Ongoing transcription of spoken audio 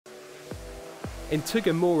In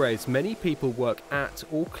Tirgu Mures, many people work at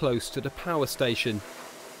or close to the power station.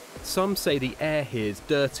 Some say the air here is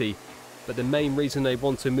dirty, but the main reason they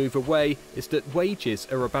want to move away is that wages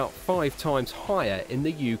are about 5 times higher in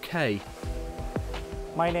the UK.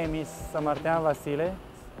 My name is Martin Vasile,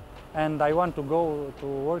 and I want to go to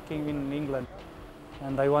working in England.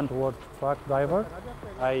 And I want to work truck driver.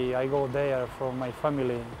 I go there for my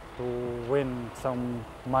family to win some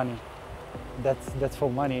money. That's for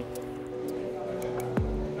money.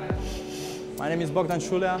 My name is Bogdan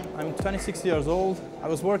Shulea. I'm 26 years old. I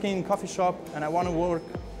was working in a coffee shop and I want to work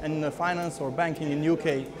in finance or banking in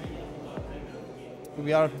UK.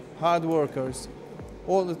 We are hard workers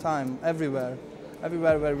all the time, everywhere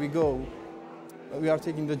where we go. We are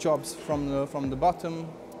taking the jobs from the bottom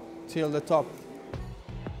till the top.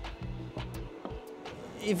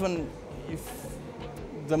 Even if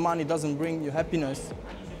the money doesn't bring you happiness,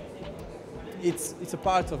 it's a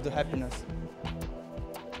part of the happiness.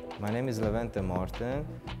 My name is Levente Martin.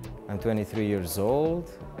 I'm 23 years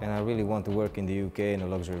old and I really want to work in the UK in a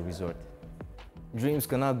luxury resort. Dreams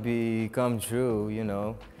cannot come true, you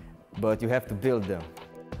know, but you have to build them.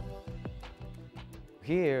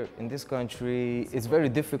 Here in this country, it's very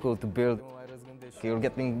difficult to build. You're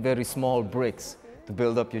getting very small bricks to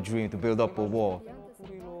build up your dream, to build up a wall.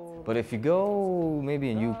 But if you go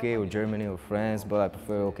maybe in UK or Germany or France, but I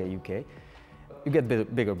prefer UK, you get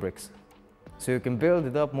bigger bricks. So you can build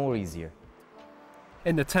it up more easier.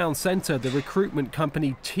 In the town centre, the recruitment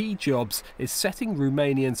company Tjobs is setting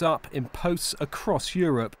Romanians up in posts across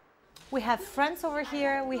Europe. We have France over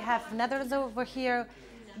here, we have Netherlands over here,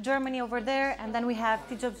 Germany over there, and then we have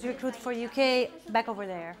Tjobs recruit for UK back over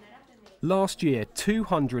there. Last year,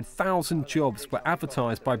 200,000 jobs were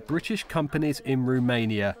advertised by British companies in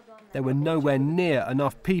Romania. There were nowhere near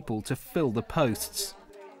enough people to fill the posts.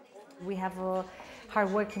 We have a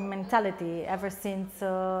hard-working mentality ever since,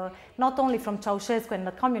 not only from Ceausescu and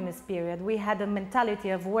the communist period. We had a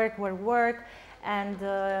mentality of work, and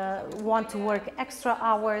want to work extra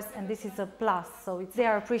hours, and this is a plus. So they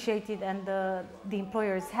are appreciated and the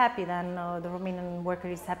employer is happy, then the Romanian worker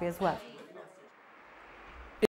is happy as well.